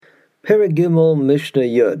Perek Gimel Mishnah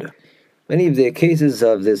Yud. Many of the cases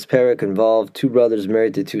of this perek involve two brothers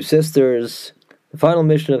married to two sisters. The final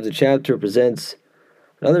Mishnah of the chapter presents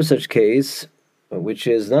another such case, which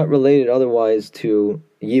is not related otherwise to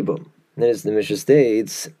Yibum. And that is, the Mishnah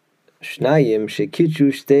states, Shnayim shekichu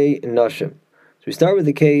shtei nashim. So we start with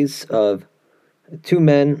the case of two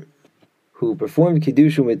men who performed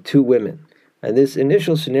Kiddushin with two women. And this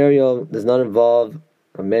initial scenario does not involve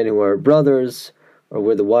men who are brothers, or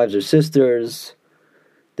where the wives are sisters.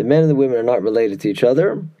 The men and the women are not related to each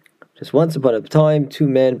other. Just once upon a time, two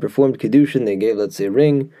men performed Kiddushin. They gave, let's say, a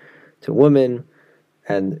ring to a woman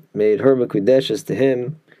and made her Mekudeshes to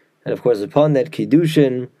him. And of course, upon that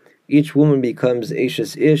Kiddushin, each woman becomes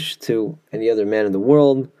Ashes Ish to any other man in the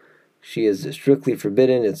world. She is strictly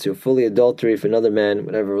forbidden. It's fully adultery if another man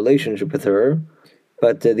would have a relationship with her.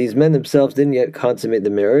 But these men themselves didn't yet consummate the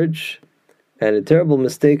marriage, and a terrible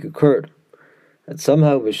mistake occurred. That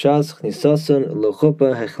somehow v'shas chnisason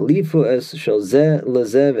l'chuppah hechlifu es shel zeh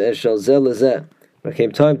lezeh v'es shel zeh lezeh. When it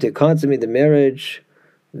came time to consummate the marriage,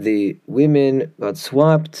 the women got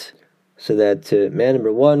swapped, so that man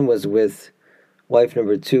number one was with wife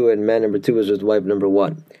number two, and man number two was with wife number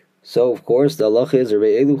one. So, of course, the halacha is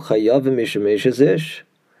re'elu chayavim mishum eshes ish.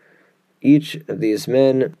 Each of these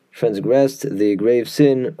men transgressed the grave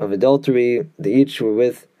sin of adultery. They each were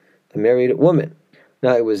with a married woman.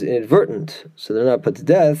 Now, it was inadvertent, so they're not put to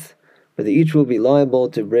death, but they each will be liable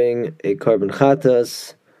to bring a carbon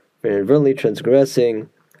chatas for inadvertently transgressing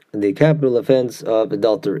the capital offense of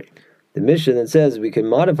adultery. The Mishnah then says we can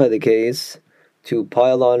modify the case to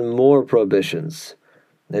pile on more prohibitions.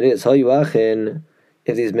 That is, hayuachin,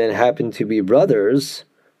 if these men happen to be brothers,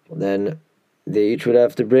 then they each would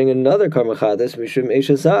have to bring another carbon chatas mishum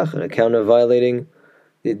eshesach, on account of violating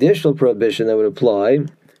the additional prohibition that would apply.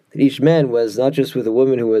 That each man was not just with a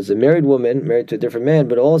woman who was a married woman, married to a different man,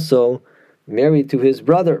 but also married to his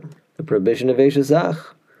brother. The prohibition of Eshesach.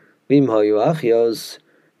 Vim hayu achios.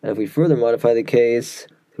 And if we further modify the case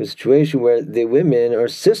to a situation where the women are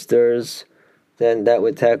sisters, then that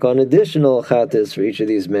would tack on additional chatas for each of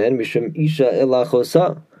these men. Mishum isha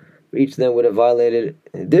elachosa. Each of them would have violated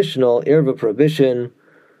an additional erva prohibition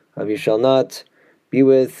of you shall not be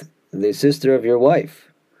with the sister of your wife.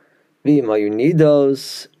 And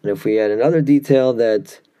if we add another detail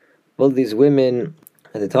that both these women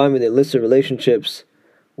at the time of their illicit relationships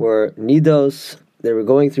were nidos, they were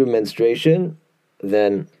going through menstruation,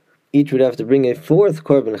 then each would have to bring a fourth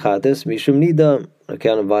korban chatas mishum nida, on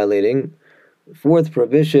account of violating the fourth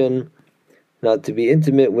prohibition, not to be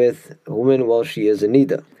intimate with a woman while she is a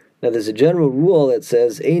nida. Now, there's a general rule that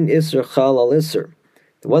says ein isser chal al isser.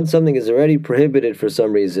 Once something is already prohibited for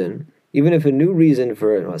some reason, even if a new reason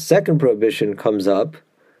for a second prohibition comes up,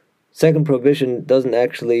 second prohibition doesn't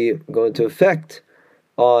actually go into effect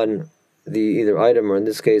on the either item, or in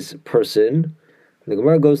this case, person. The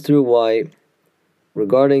Gemara goes through why,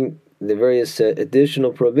 regarding the various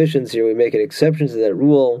additional prohibitions here, we make an exception to that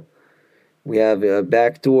rule. We have a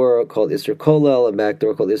back door called Isser Kolel, a back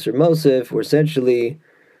door called Isser Mosif, where essentially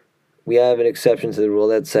we have an exception to the rule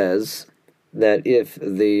that says that if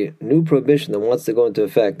the new prohibition that wants to go into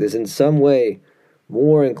effect is in some way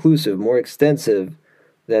more inclusive, more extensive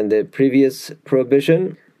than the previous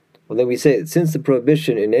prohibition, well, then we say that since the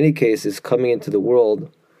prohibition in any case is coming into the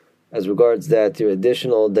world as regards that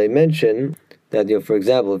additional dimension, that, for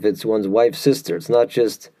example, if it's one's wife's sister, it's not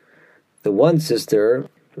just the one sister,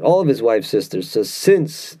 but all of his wife's sisters. So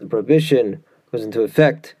since the prohibition goes into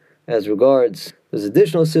effect as regards those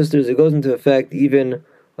additional sisters, it goes into effect even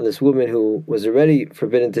on this woman who was already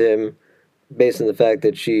forbidden to him based on the fact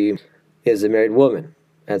that she is a married woman.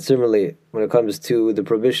 And similarly, when it comes to the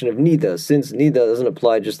prohibition of nida, since nida doesn't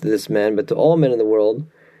apply just to this man, but to all men in the world,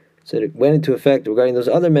 so it went into effect regarding those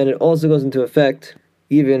other men, it also goes into effect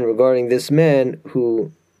even regarding this man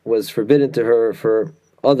who was forbidden to her for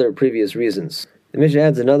other previous reasons. The Mishnah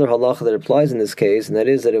adds another halacha that applies in this case, and that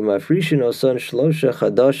is that umafrishin osan shlosha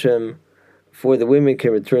chadashim, before the women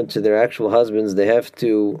can return to their actual husbands, they have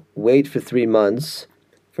to wait for 3 months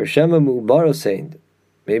for shema mu'barosein.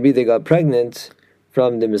 Maybe they got pregnant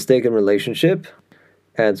from the mistaken relationship,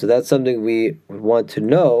 and so that's something we would want to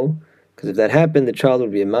know, because if that happened, the child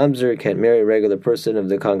would be a mamzer, can't marry a regular person of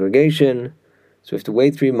the congregation, so we have to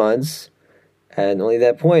wait 3 months, and only at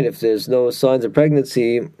that point, if there's no signs of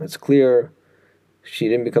pregnancy, it's clear she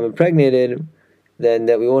didn't become impregnated, then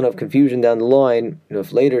that we won't have confusion down the line.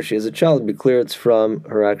 If later she has a child, it'll be clear it's from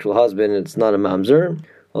her actual husband and it's not a mamzer.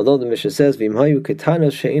 Although the Mishnah says, if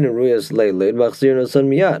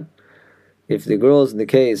the girls in the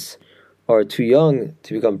case are too young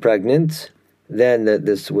to become pregnant, then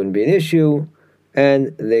this wouldn't be an issue.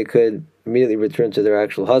 and they could immediately return to their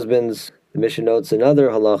actual husbands. The Mishnah notes another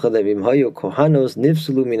halacha that v'imhayu kohanos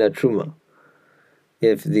nifsulu mina truma.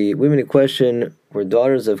 If the women in question were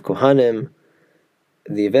daughters of kohanim,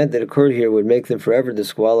 the event that occurred here would make them forever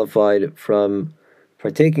disqualified from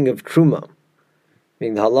partaking of truma.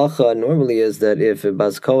 Meaning the halacha normally is that if a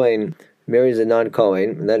bas kohen marries a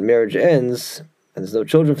non-kohen, and that marriage ends, and there's no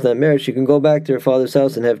children from that marriage, she can go back to her father's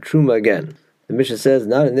house and have truma again. The Mishnah says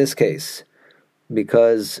not in this case,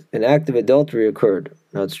 because an act of adultery occurred.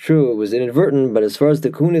 Now it's true, it was inadvertent, but as far as the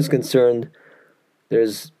kahuna is concerned,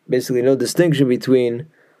 there's basically no distinction between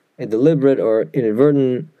a deliberate or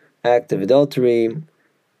inadvertent act of adultery.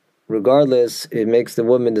 Regardless, it makes the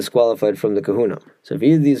woman disqualified from the kahuna. So if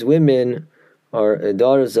either of these women are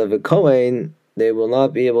daughters of a kohen, they will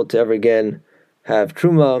not be able to ever again have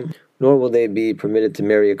truma, nor will they be permitted to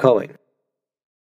marry a kohen.